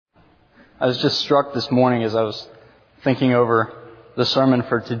I was just struck this morning as I was thinking over the sermon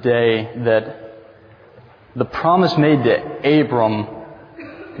for today that the promise made to Abram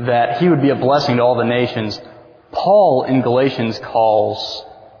that he would be a blessing to all the nations, Paul in Galatians calls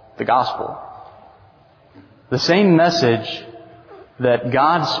the gospel. The same message that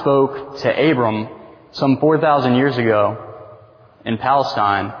God spoke to Abram some 4,000 years ago in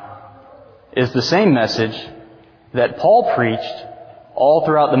Palestine is the same message that Paul preached all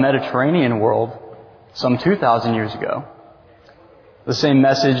throughout the Mediterranean world some 2,000 years ago. The same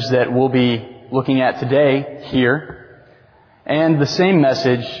message that we'll be looking at today here, and the same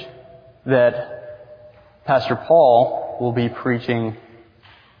message that Pastor Paul will be preaching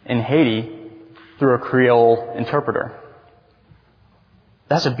in Haiti through a Creole interpreter.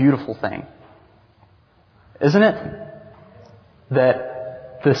 That's a beautiful thing, isn't it?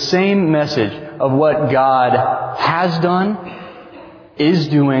 That the same message of what God has done, is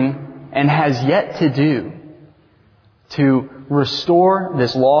doing, and has yet to do to restore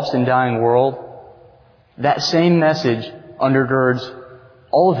this lost and dying world, that same message undergirds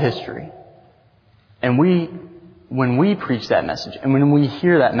all of history. And when we preach that message, and when we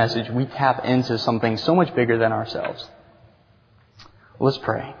hear that message, we tap into something so much bigger than ourselves. Let's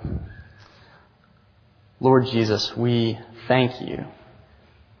pray. Lord Jesus, we thank you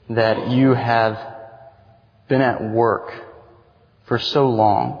that you have been at work for so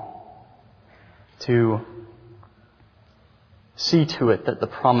long to see to it that the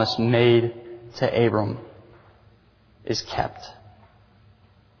promise made to Abram is kept.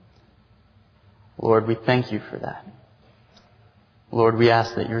 Lord, we thank you for that. Lord, we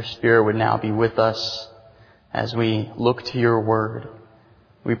ask that your Spirit would now be with us as we look to your word.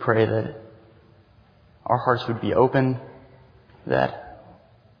 We pray that our hearts would be open, that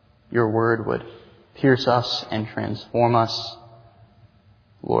your word would pierce us and transform us.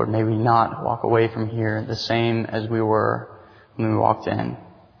 Lord, may we not walk away from here the same as we were when we walked in.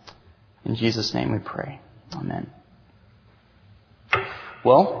 In Jesus' name we pray. Amen.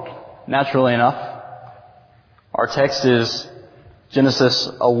 Well, naturally enough, our text is Genesis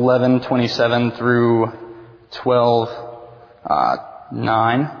 11:27 through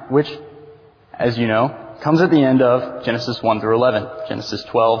 12:9, which, as you know, comes at the end of Genesis 1 through 11. Genesis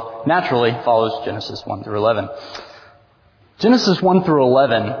 12 naturally follows Genesis 1 through 11. Genesis 1 through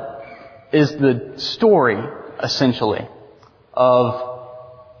 11 is the story, essentially, of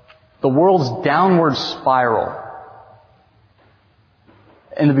the world's downward spiral.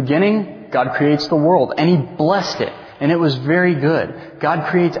 In the beginning, God creates the world, and He blessed it, and it was very good. God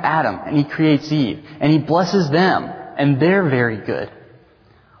creates Adam, and He creates Eve, and He blesses them, and they're very good.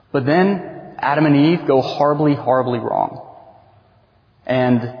 But then Adam and Eve go horribly, horribly wrong.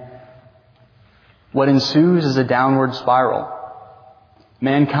 And what ensues is a downward spiral.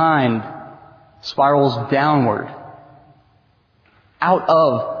 Mankind spirals downward out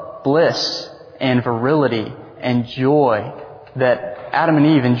of bliss and virility and joy that Adam and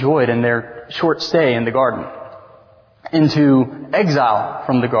Eve enjoyed in their short stay in the garden, into exile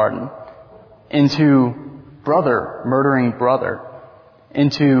from the garden, into brother murdering brother,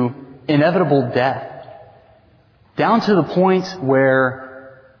 into inevitable death, down to the point where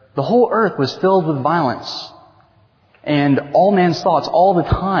the whole earth was filled with violence, and all man's thoughts all the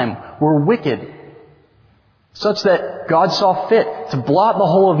time were wicked, such that God saw fit to blot the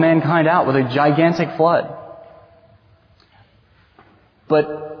whole of mankind out with a gigantic flood.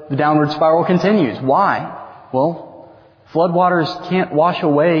 But the downward spiral continues. Why? Well, floodwaters can't wash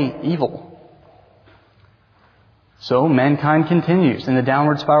away evil. So mankind continues in the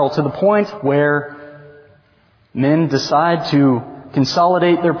downward spiral to the point where men decide to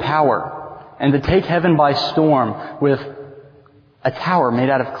consolidate their power and to take heaven by storm with a tower made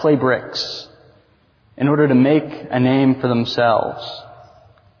out of clay bricks in order to make a name for themselves.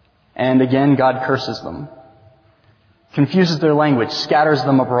 And again, God curses them, confuses their language, scatters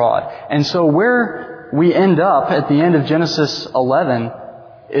them abroad. And so where we end up at the end of Genesis 11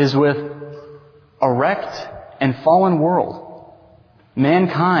 is with a wrecked and fallen world.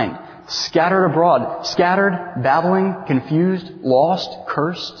 Mankind scattered abroad, scattered, babbling, confused, lost,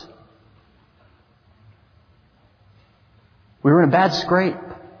 cursed. We were in a bad scrape.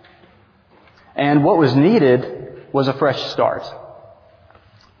 And what was needed was a fresh start.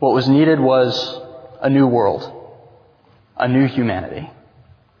 What was needed was a new world, a new humanity.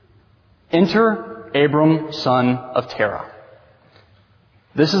 Enter Abram, son of Terah.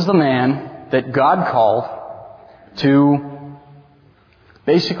 This is the man that God called to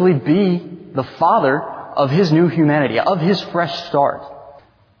basically be the father of his new humanity, of his fresh start.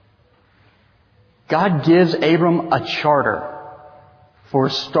 God gives Abram a charter for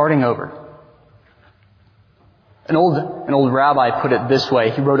starting over. An old rabbi put it this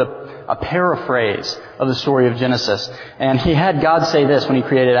way. He wrote a paraphrase of the story of Genesis. And he had God say this when he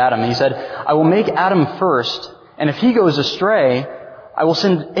created Adam. He said, "I will make Adam first, and if he goes astray, I will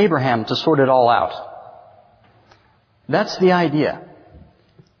send Abraham to sort it all out." That's the idea.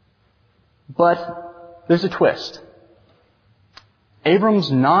 But there's a twist.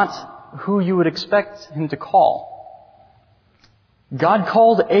 Abram's not who you would expect him to call. God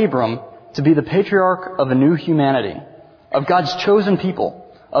called Abram to be the patriarch of a new humanity, of God's chosen people,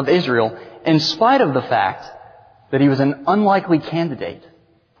 of Israel, in spite of the fact that he was an unlikely candidate.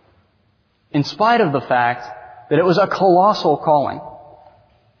 In spite of the fact that it was a colossal calling.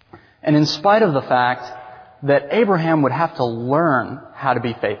 And in spite of the fact that Abraham would have to learn how to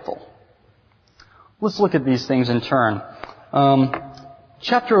be faithful. Let's look at these things in turn.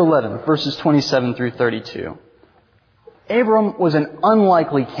 Chapter 11, verses 27 through 32. Abram was an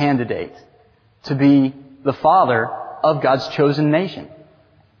unlikely candidate to be the father of God's chosen nation.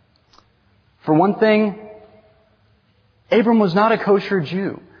 For one thing, Abram was not a kosher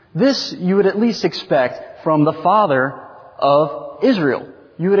Jew. This you would at least expect from the father of Israel.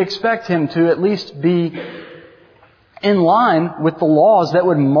 You would expect him to at least be in line with the laws that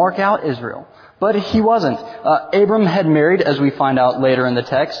would mark out Israel. But he wasn't. Abram had married, as we find out later in the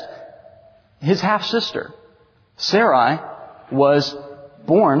text, his half-sister. Sarai was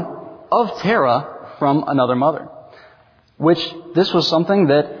born of Terah from another mother. Which, this was something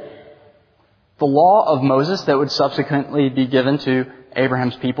that the law of Moses that would subsequently be given to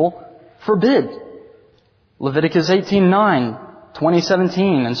Abraham's people forbid. Leviticus 18:9,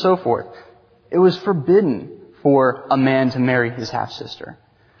 20:17, and so forth. It was forbidden for a man to marry his half-sister.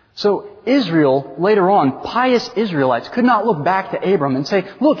 So Israel, later on, pious Israelites could not look back to Abram and say,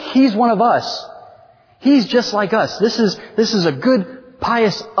 "Look, he's one of us. He's just like us. This is a good,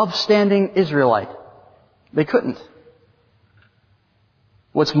 pious, upstanding Israelite." They couldn't.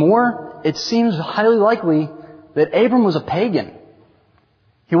 What's more, it seems highly likely that Abram was a pagan.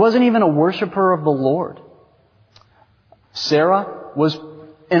 He wasn't even a worshiper of the Lord. Sarah was,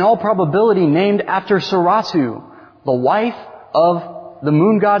 in all probability, named after Saratu, the wife of the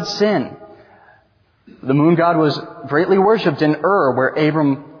moon god Sin. The moon god was greatly worshipped in Ur, where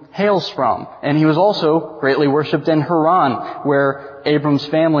Abram hails from. And he was also greatly worshipped in Haran, where Abram's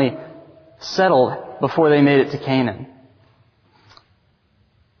family settled before they made it to Canaan.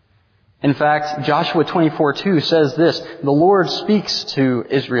 In fact, Joshua 24:2 says this, "The Lord speaks to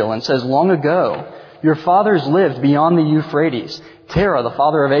Israel and says, 'Long ago, your fathers lived beyond the Euphrates, Terah, the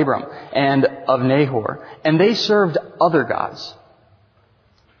father of Abram, and of Nahor, and they served other gods.'"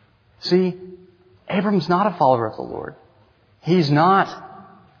 See, Abram's not a follower of the Lord. He's not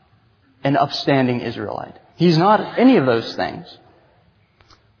an upstanding Israelite. He's not any of those things.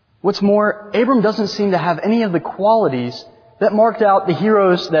 What's more, Abram doesn't seem to have any of the qualities that marked out the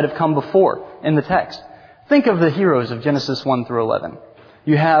heroes that have come before in the text. Think of the heroes of Genesis 1 through 11.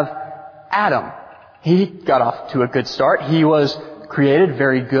 You have Adam. He got off to a good start. He was created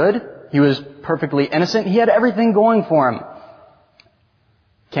very good. He was perfectly innocent. He had everything going for him.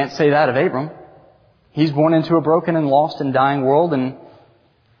 Can't say that of Abram. He's born into a broken and lost and dying world, and it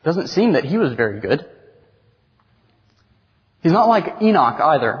doesn't seem that he was very good. He's not like Enoch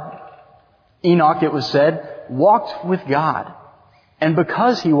either. Enoch, it was said, walked with God. And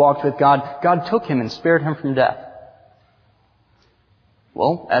because he walked with God, God took him and spared him from death.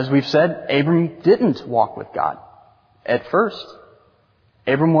 Well, as we've said, Abram didn't walk with God at first.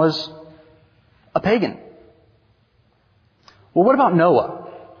 Abram was a pagan. Well, what about Noah?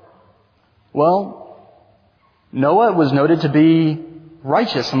 Well, Noah was noted to be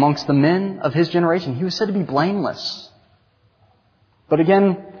righteous amongst the men of his generation. He was said to be blameless. But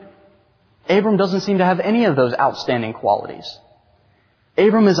again, Abram doesn't seem to have any of those outstanding qualities.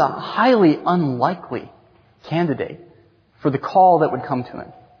 Abram is a highly unlikely candidate for the call that would come to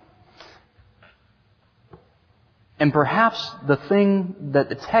him. And perhaps the thing that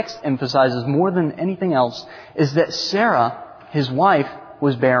the text emphasizes more than anything else is that Sarah, his wife,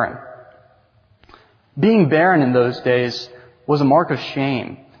 was barren. Being barren in those days was a mark of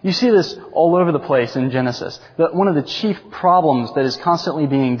shame. You see this all over the place in Genesis. One of the chief problems that is constantly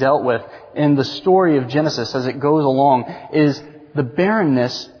being dealt with in the story of Genesis as it goes along is the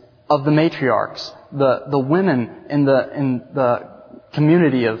barrenness of the matriarchs, the women in the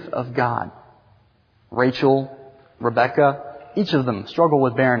community of God. Rachel, Rebecca, each of them struggle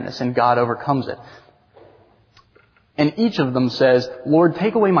with barrenness, and God overcomes it. And each of them says, "Lord,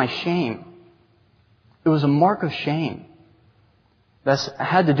 take away my shame." It was a mark of shame. That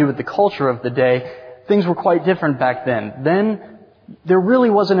had to do with the culture of the day. Things were quite different back then. Then, there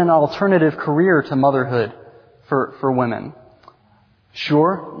really wasn't an alternative career to motherhood for women.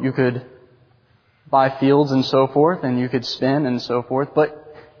 Sure, you could buy fields and so forth, and you could spin and so forth, but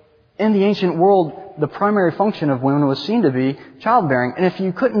in the ancient world, the primary function of women was seen to be childbearing. And if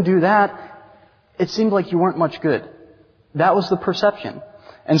you couldn't do that, it seemed like you weren't much good. That was the perception.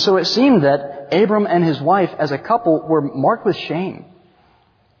 And so it seemed that Abram and his wife as a couple were marked with shame.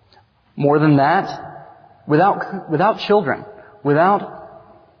 More than that, without children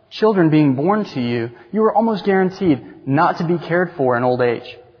being born to you, you were almost guaranteed not to be cared for in old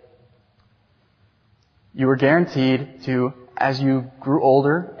age. You were guaranteed to, as you grew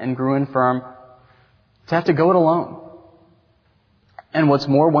older and grew infirm, to have to go it alone. And what's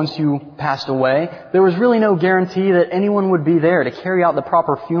more, once you passed away, there was really no guarantee that anyone would be there to carry out the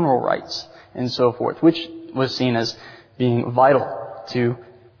proper funeral rites and so forth, which was seen as being vital to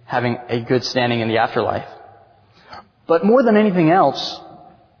having a good standing in the afterlife. But more than anything else,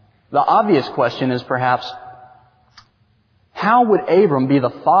 the obvious question is perhaps, how would Abram be the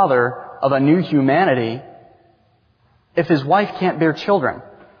father of a new humanity if his wife can't bear children?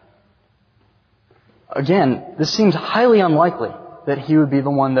 Again, this seems highly unlikely that he would be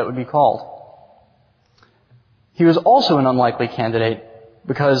the one that would be called. He was also an unlikely candidate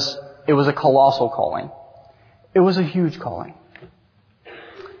because it was a colossal calling. It was a huge calling.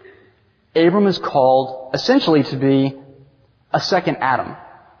 Abram is called essentially to be a second Adam,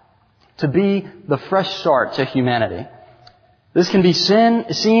 to be the fresh start to humanity. This can be seen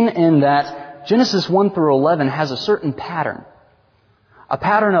in that Genesis 1 through 11 has a certain pattern. A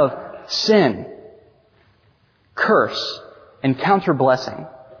pattern of sin, curse, and counter-blessing.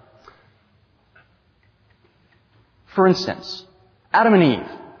 For instance, Adam and Eve.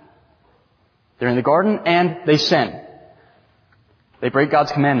 They're in the garden and they sin. They break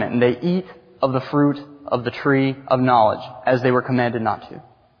God's commandment and they eat of the fruit of the tree of knowledge as they were commanded not to.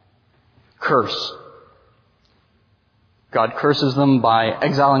 Curse. God curses them by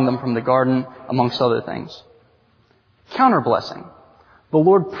exiling them from the garden, amongst other things. Counter-blessing. The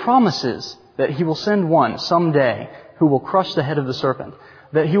Lord promises that He will send one someday who will crush the head of the serpent,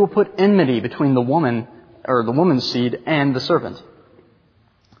 that He will put enmity between the woman, or the woman's seed, and the serpent.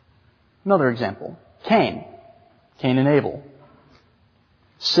 Another example. Cain and Abel.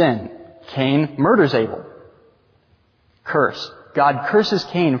 Sin. Cain murders Abel. Curse. God curses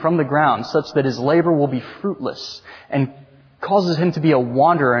Cain from the ground such that his labor will be fruitless and causes him to be a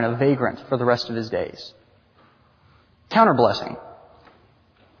wanderer and a vagrant for the rest of his days. Counter-blessing.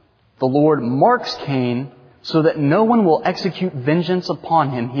 The Lord marks Cain so that no one will execute vengeance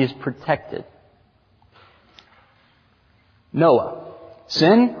upon him. He is protected. Noah.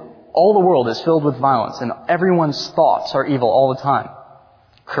 Sin. All the world is filled with violence and everyone's thoughts are evil all the time.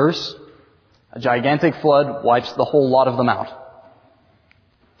 Curse. A gigantic flood wipes the whole lot of them out.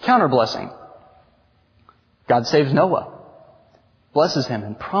 Counter-blessing. God saves Noah, blesses him,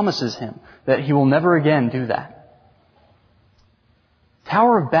 and promises him that He will never again do that.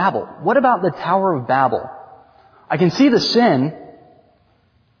 Tower of Babel. What about the Tower of Babel? I can see the sin.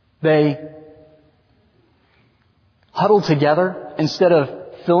 They huddle together instead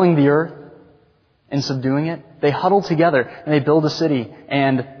of filling the earth and subduing it. They huddle together and they build a city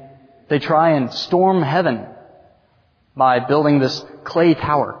and they try and storm heaven by building this clay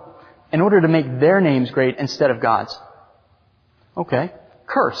tower in order to make their names great instead of God's. Okay.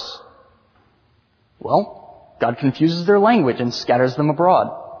 Curse. Well, God confuses their language and scatters them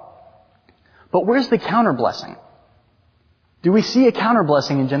abroad. But where's the counter-blessing? Do we see a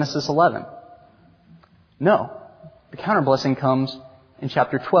counter-blessing in Genesis 11? No. The counter-blessing comes in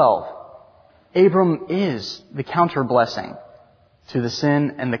chapter 12. Abram is the counter-blessing to the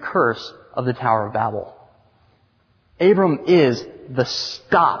sin and the curse of the Tower of Babel. Abram is the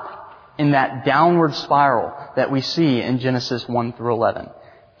stop in that downward spiral that we see in Genesis 1 through 11.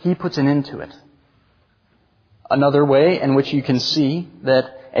 He puts an end to it. Another way in which you can see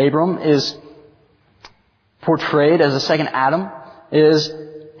that Abram is portrayed as a second Adam is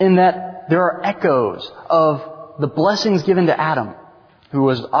in that there are echoes of the blessings given to Adam, who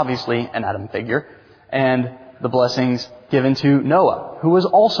was obviously an Adam figure, and the blessings given to Noah, who was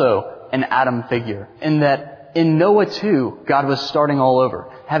also an Adam figure, in that in Noah too, God was starting all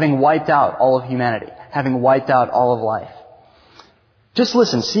over, having wiped out all of humanity, having wiped out all of life. Just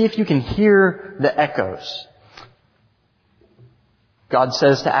listen, see if you can hear the echoes. God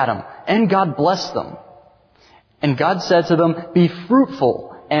says to Adam, and God blessed them. And God said to them, be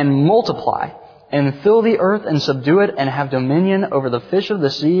fruitful and multiply, and fill the earth and subdue it, and have dominion over the fish of the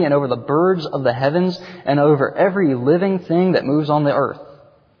sea, and over the birds of the heavens, and over every living thing that moves on the earth.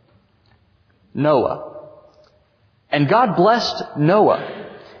 Noah. And God blessed Noah,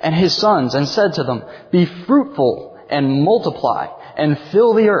 and his sons, and said to them, "Be fruitful and multiply, and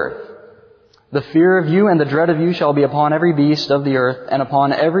fill the earth. The fear of you and the dread of you shall be upon every beast of the earth, and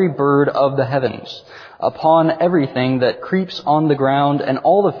upon every bird of the heavens, upon everything that creeps on the ground, and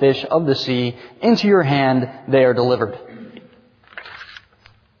all the fish of the sea. Into your hand they are delivered."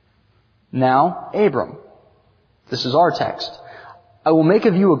 Now, Abram, this is our text, "I will make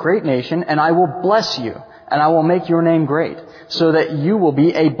of you a great nation, and I will bless you, and I will make your name great, so that you will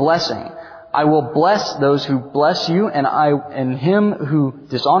be a blessing. I will bless those who bless you, and him who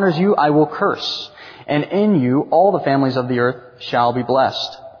dishonors you I will curse. And in you all the families of the earth shall be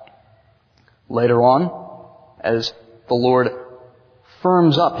blessed." Later on, as the Lord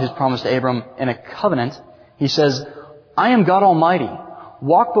firms up his promise to Abram in a covenant, he says, "I am God Almighty.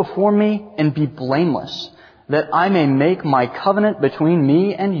 Walk before me and be blameless, that I may make my covenant between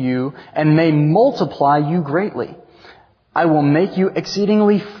me and you, and may multiply you greatly. I will make you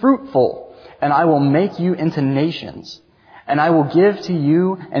exceedingly fruitful, and I will make you into nations. And I will give to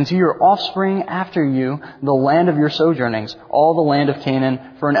you and to your offspring after you the land of your sojournings, all the land of Canaan,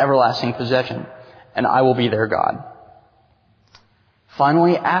 for an everlasting possession. And I will be their God."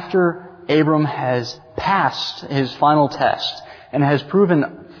 Finally, after Abram has passed his final test and has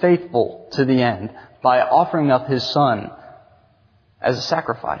proven faithful to the end by offering up his son as a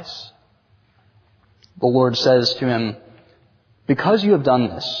sacrifice, the Lord says to him, "Because you have done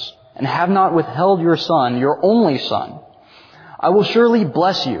this, and have not withheld your son, your only son, I will surely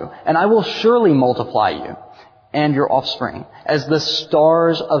bless you, and I will surely multiply you and your offspring as the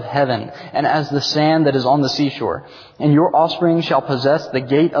stars of heaven and as the sand that is on the seashore. And your offspring shall possess the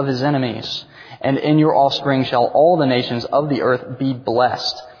gate of his enemies. And in your offspring shall all the nations of the earth be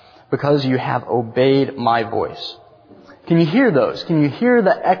blessed, because you have obeyed my voice." Can you hear those? Can you hear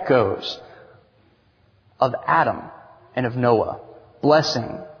the echoes of Adam and of Noah?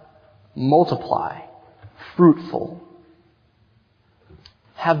 Blessing, multiply, fruitful,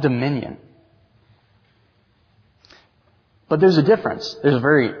 have dominion. But there's a difference. There's a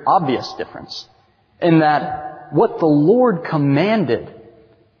very obvious difference in that what the Lord commanded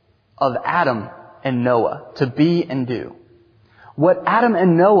of Adam and Noah to be and do, what Adam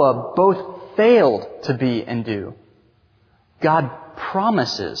and Noah both failed to be and do, God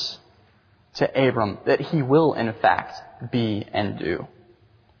promises to Abram that he will in fact be and do.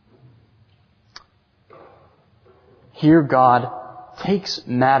 Here God takes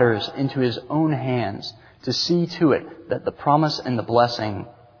matters into his own hands to see to it that the promise and the blessing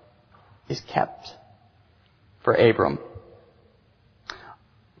is kept for Abram.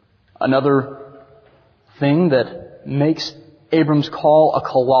 Another thing that makes Abram's call a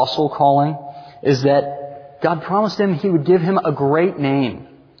colossal calling is that God promised him he would give him a great name.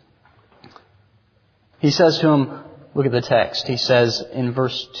 He says to him, look at the text, he says in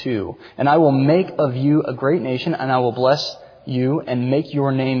verse 2, "And I will make of you a great nation, and I will bless you and make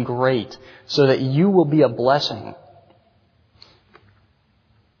your name great, so that you will be a blessing."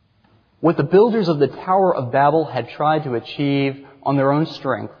 What the builders of the Tower of Babel had tried to achieve on their own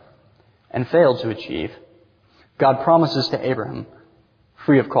strength and failed to achieve, God promises to Abraham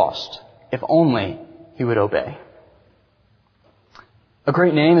free of cost, if only he would obey. A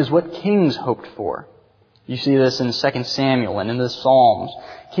great name is what kings hoped for. You see this in 2 Samuel and in the Psalms.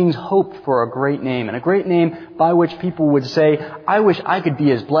 Kings hoped for a great name, and a great name by which people would say, "I wish I could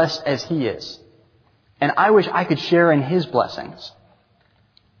be as blessed as he is, and I wish I could share in his blessings."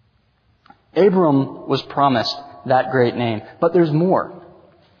 Abram was promised that great name, but there's more.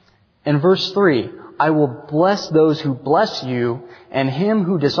 In verse 3, "I will bless those who bless you, and him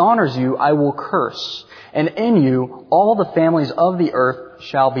who dishonors you I will curse. And in you all the families of the earth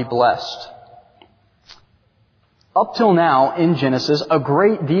shall be blessed." Up till now in Genesis, a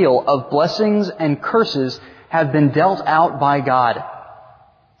great deal of blessings and curses have been dealt out by God.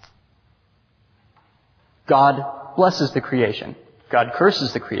 God blesses the creation. God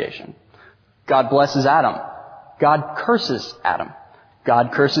curses the creation. God blesses Adam. God curses Adam.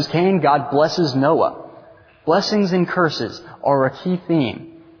 God curses Cain. God blesses Noah. Blessings and curses are a key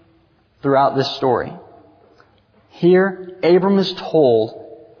theme throughout this story. Here, Abram is told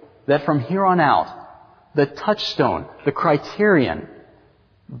that from here on out, the touchstone, the criterion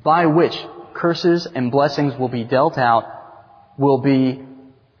by which curses and blessings will be dealt out will be,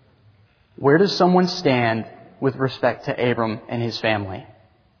 where does someone stand with respect to Abram and his family?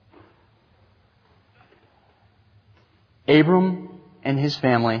 Abram and his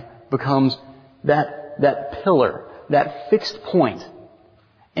family becomes that pillar, that fixed point.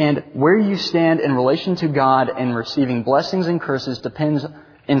 And where you stand in relation to God and receiving blessings and curses depends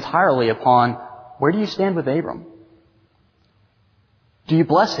entirely upon, where do you stand with Abram? Do you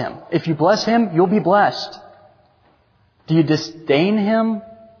bless him? If you bless him, you'll be blessed. Do you disdain him?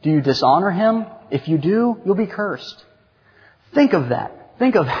 Do you dishonor him? If you do, you'll be cursed. Think of that.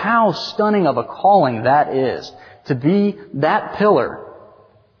 Think of how stunning of a calling that is, to be that pillar.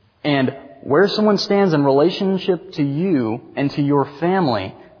 And where someone stands in relationship to you and to your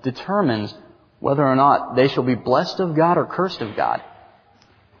family determines whether or not they shall be blessed of God or cursed of God.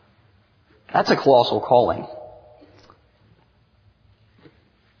 That's a colossal calling.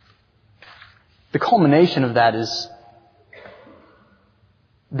 The culmination of that is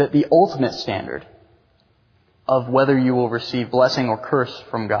that the ultimate standard of whether you will receive blessing or curse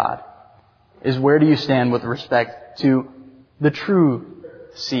from God is where do you stand with respect to the true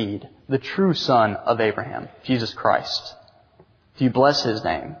seed, the true son of Abraham, Jesus Christ. Do you bless his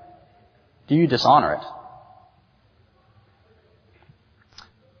name? Do you dishonor it?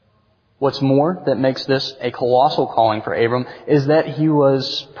 What's more that makes this a colossal calling for Abram is that he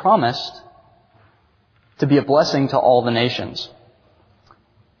was promised to be a blessing to all the nations.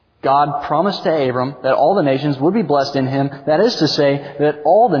 God promised to Abram that all the nations would be blessed in him. That is to say, that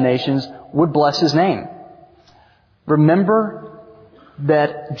all the nations would bless his name. Remember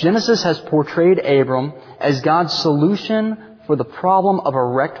that Genesis has portrayed Abram as God's solution for the problem of a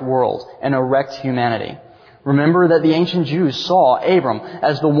wrecked world and a wrecked humanity. Remember that the ancient Jews saw Abram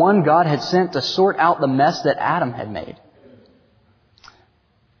as the one God had sent to sort out the mess that Adam had made.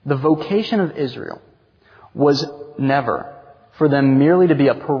 The vocation of Israel was never for them merely to be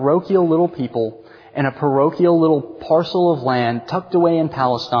a parochial little people in a parochial little parcel of land tucked away in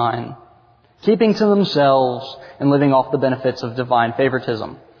Palestine, keeping to themselves and living off the benefits of divine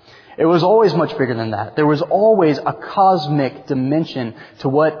favoritism. It was always much bigger than that. There was always a cosmic dimension to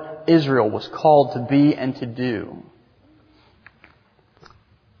what Israel was called to be and to do.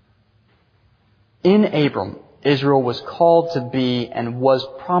 In Abram, Israel was called to be and was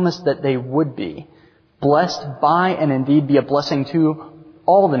promised that they would be blessed by and indeed be a blessing to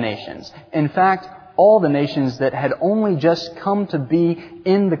all the nations. In fact, all the nations that had only just come to be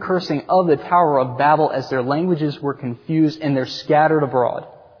in the cursing of the Tower of Babel as their languages were confused and they're scattered abroad.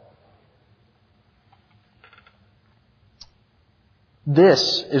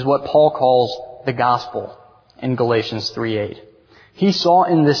 This is what Paul calls the gospel in Galatians 3:8. He saw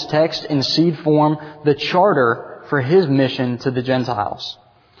in this text in seed form the charter for his mission to the Gentiles.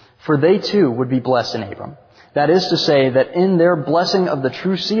 For they too would be blessed in Abram. That is to say that in their blessing of the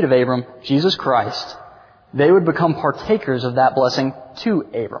true seed of Abram, Jesus Christ, they would become partakers of that blessing to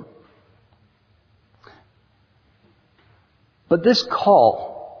Abram. But this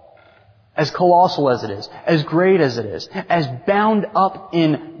call, as colossal as it is, as great as it is, as bound up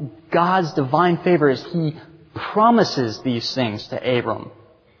in God's divine favor as He promises these things to Abram,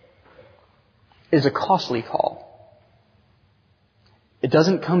 is a costly call. It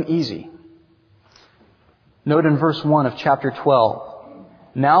doesn't come easy. Note in verse 1 of chapter 12,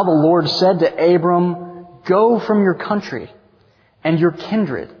 "Now the Lord said to Abram, go from your country and your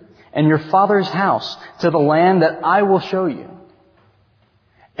kindred and your father's house to the land that I will show you."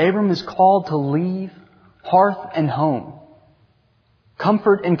 Abram is called to leave hearth and home,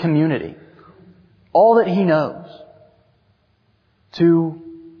 comfort and community, all that he knows, to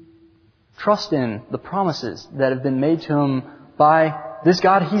trust in the promises that have been made to him by this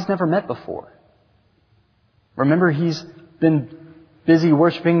God he's never met before. Remember, he's been busy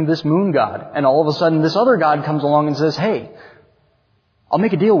worshiping this moon god, and all of a sudden this other god comes along and says, "Hey, I'll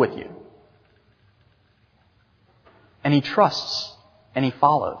make a deal with you." And he trusts, and he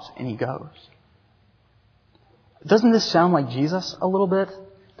follows, and he goes. Doesn't this sound like Jesus a little bit?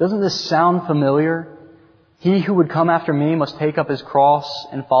 Doesn't this sound familiar? "He who would come after me must take up his cross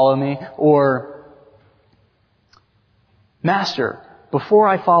and follow me." Or, "Master, before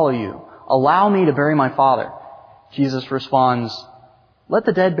I follow you, allow me to bury my father." Jesus responds, "Let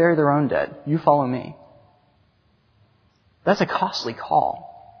the dead bury their own dead. You follow me." That's a costly call.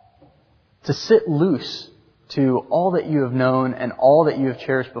 To sit loose to all that you have known and all that you have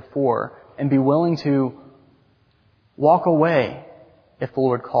cherished before and be willing to walk away if the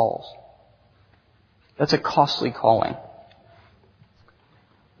Lord calls. That's a costly calling.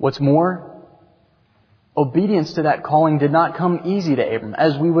 What's more, obedience to that calling did not come easy to Abram.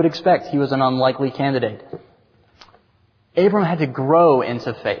 As we would expect, he was an unlikely candidate. Abram had to grow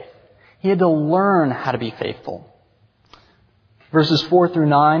into faith. He had to learn how to be faithful. Verses 4 through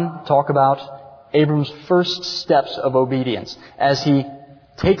 9 talk about Abram's first steps of obedience as he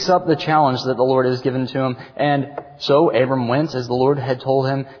takes up the challenge that the Lord has given to him and so Abram went as the Lord had told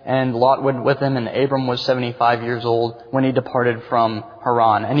him, and Lot went with him, and Abram was 75 years old when he departed from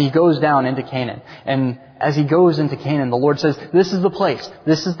Haran. And he goes down into Canaan. And as he goes into Canaan, the Lord says, this is the place,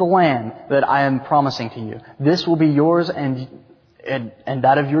 this is the land that I am promising to you. This will be yours and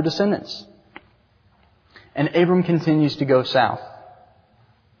that of your descendants. And Abram continues to go south.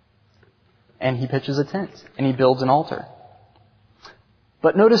 And he pitches a tent, and he builds an altar.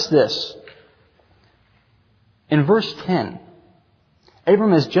 But notice this. In verse 10,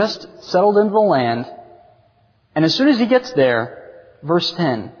 Abram has just settled into the land, and as soon as he gets there, verse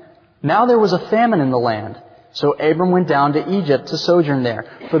 10, now there was a famine in the land, so Abram went down to Egypt to sojourn there,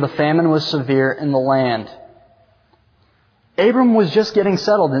 for the famine was severe in the land. Abram was just getting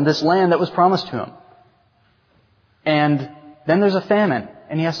settled in this land that was promised to him. And then there's a famine,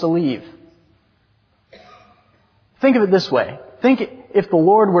 and he has to leave. Think of it this way. Think if the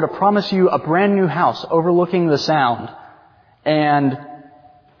Lord were to promise you a brand new house overlooking the Sound, and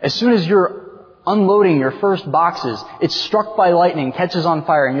as soon as you're unloading your first boxes, it's struck by lightning, catches on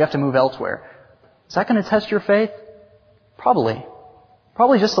fire, and you have to move elsewhere. Is that going to test your faith? Probably.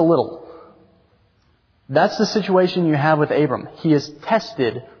 Probably just a little. That's the situation you have with Abram. He is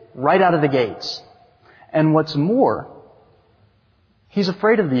tested right out of the gates. And what's more, he's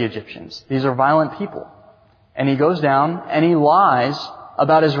afraid of the Egyptians. These are violent people. And he goes down and he lies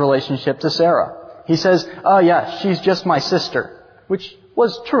about his relationship to Sarah. He says, oh yeah, she's just my sister, which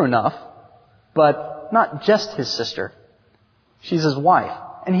was true enough, but not just his sister. She's his wife.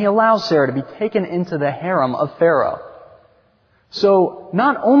 And he allows Sarah to be taken into the harem of Pharaoh. So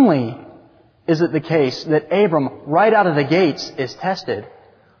not only is it the case that Abram right out of the gates is tested,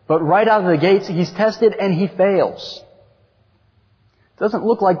 but right out of the gates he's tested and he fails. Doesn't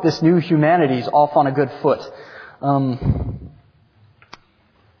look like this new humanity's off on a good foot.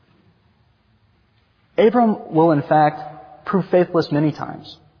 Abram will in fact prove faithless many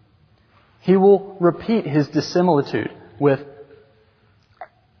times. He will repeat his dissimilitude with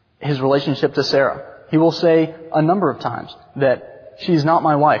his relationship to Sarah. He will say a number of times that she's not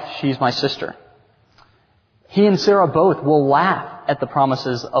my wife, she's my sister. He and Sarah both will laugh at the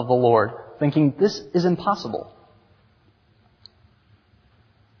promises of the Lord, thinking this is impossible.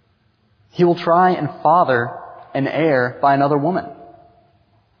 He will try and father an heir by another woman.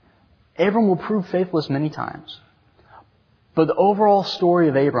 Abram will prove faithless many times. But the overall story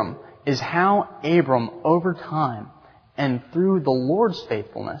of Abram is how Abram, over time and through the Lord's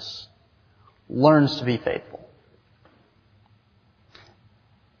faithfulness, learns to be faithful.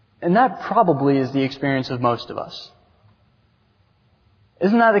 And that probably is the experience of most of us.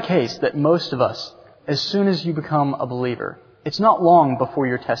 Isn't that the case that most of us, as soon as you become a believer, it's not long before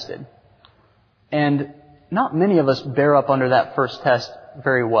you're tested? And not many of us bear up under that first test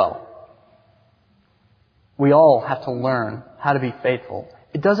very well. We all have to learn how to be faithful.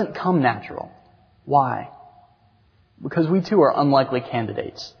 It doesn't come natural. Why? Because we too are unlikely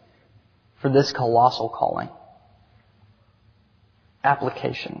candidates for this colossal calling.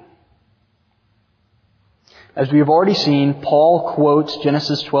 Application. As we have already seen, Paul quotes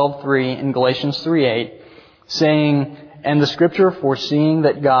Genesis 12:3 and Galatians 3:8, saying, and the Scripture, foreseeing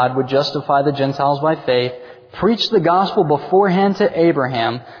that God would justify the Gentiles by faith, preached the gospel beforehand to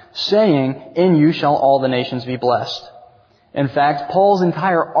Abraham, saying, in you shall all the nations be blessed. In fact, Paul's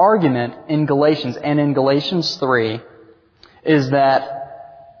entire argument in Galatians and in Galatians 3 is that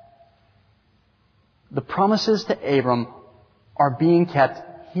the promises to Abram are being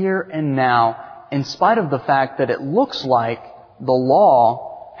kept here and now, in spite of the fact that it looks like the law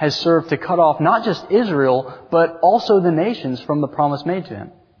has served to cut off not just Israel, but also the nations from the promise made to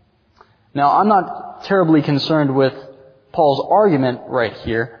him. Now, I'm not terribly concerned with Paul's argument right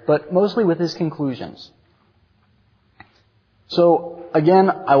here, but mostly with his conclusions. So,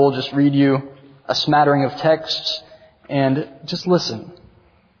 again, I will just read you a smattering of texts and just listen.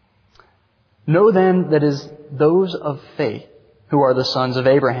 Know then that it is those of faith who are the sons of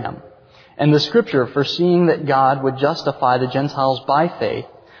Abraham. And the Scripture, foreseeing that God would justify the Gentiles by faith,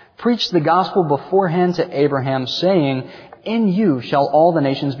 preached the gospel beforehand to Abraham, saying, in you shall all the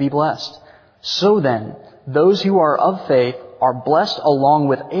nations be blessed. So then, those who are of faith are blessed along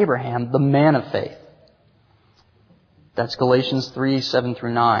with Abraham, the man of faith. That's Galatians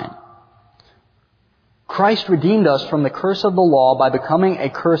 3:7-9. Christ redeemed us from the curse of the law by becoming a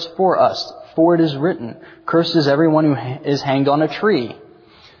curse for us. For it is written, cursed is everyone who is hanged on a tree.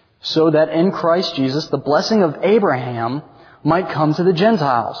 So that in Christ Jesus the blessing of Abraham might come to the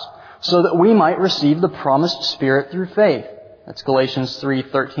Gentiles, so that we might receive the promised Spirit through faith. That's Galatians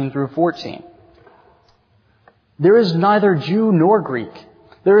 3:13-14. There is neither Jew nor Greek.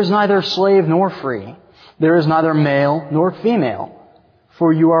 There is neither slave nor free. There is neither male nor female,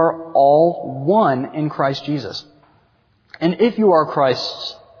 for you are all one in Christ Jesus. And if you are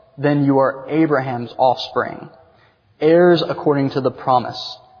Christ's, then you are Abraham's offspring, heirs according to the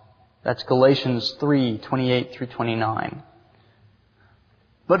promise. That's Galatians 3:28 through 29.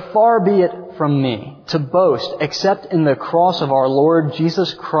 But far be it from me to boast except in the cross of our Lord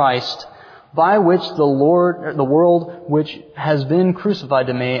Jesus Christ, by which the world which has been crucified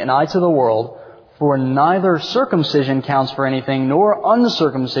to me, and I to the world, for neither circumcision counts for anything, nor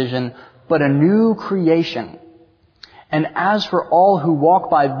uncircumcision, but a new creation. And as for all who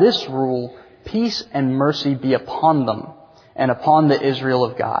walk by this rule, peace and mercy be upon them, and upon the Israel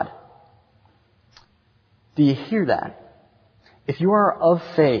of God. Do you hear that? If you are of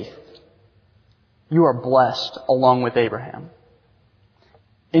faith, you are blessed along with Abraham.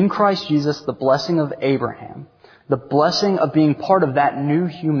 In Christ Jesus, the blessing of Abraham, the blessing of being part of that new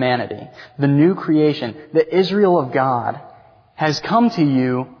humanity, the new creation, the Israel of God, has come to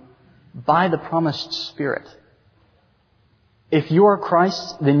you by the promised Spirit. If you are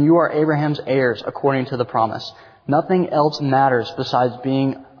Christ's, then you are Abraham's heirs according to the promise. Nothing else matters besides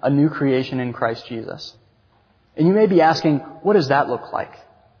being a new creation in Christ Jesus. And you may be asking, what does that look like?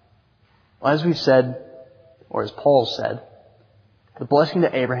 Well, as we've said, or as Paul said, the blessing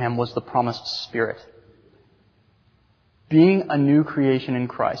to Abraham was the promised Spirit. Being a new creation in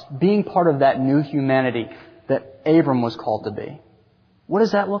Christ, being part of that new humanity that Abram was called to be. What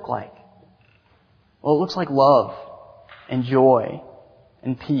does that look like? Well, it looks like love and joy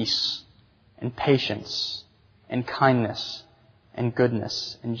and peace and patience and kindness and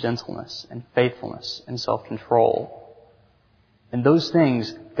goodness and gentleness and faithfulness and self-control. And those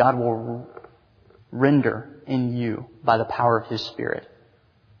things God will render in you by the power of His Spirit.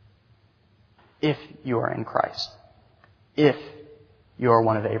 If you are in Christ. If you are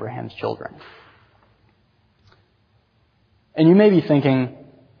one of Abraham's children. And you may be thinking,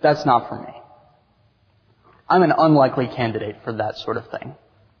 that's not for me. I'm an unlikely candidate for that sort of thing.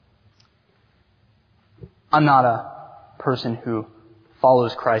 I'm not a person who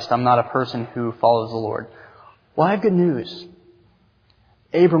follows Christ. I'm not a person who follows the Lord. Well, I have good news.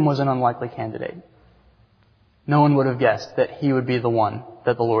 Abram was an unlikely candidate. No one would have guessed that he would be the one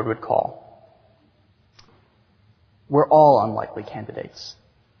that the Lord would call. We're all unlikely candidates.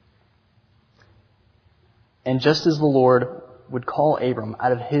 And just as the Lord would call Abram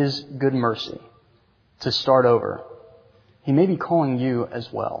out of His good mercy to start over, He may be calling you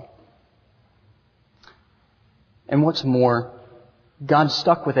as well. And what's more, God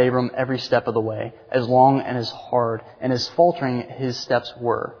stuck with Abram every step of the way, as long and as hard and as faltering his steps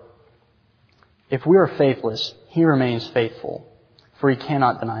were. If we are faithless, He remains faithful, for He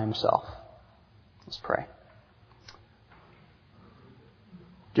cannot deny Himself. Let's pray.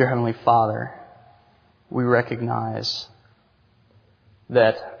 Dear Heavenly Father, we recognize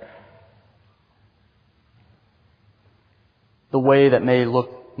that the way that may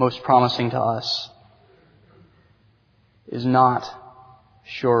look most promising to us is not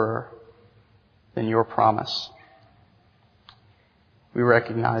surer than Your promise. We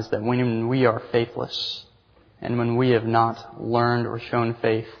recognize that when we are faithless and when we have not learned or shown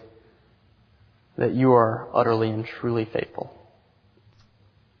faith, that You are utterly and truly faithful.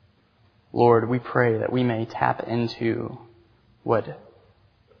 Lord, we pray that we may tap into what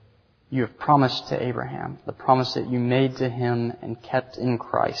You have promised to Abraham, the promise that You made to him and kept in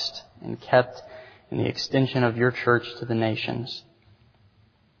Christ and kept in the extension of Your church to the nations.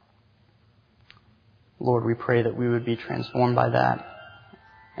 Lord, we pray that we would be transformed by that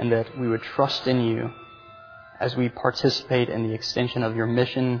and that we would trust in You as we participate in the extension of Your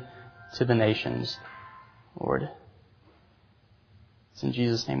mission to the nations. Lord, it's in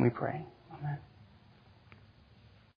Jesus' name we pray. Amen.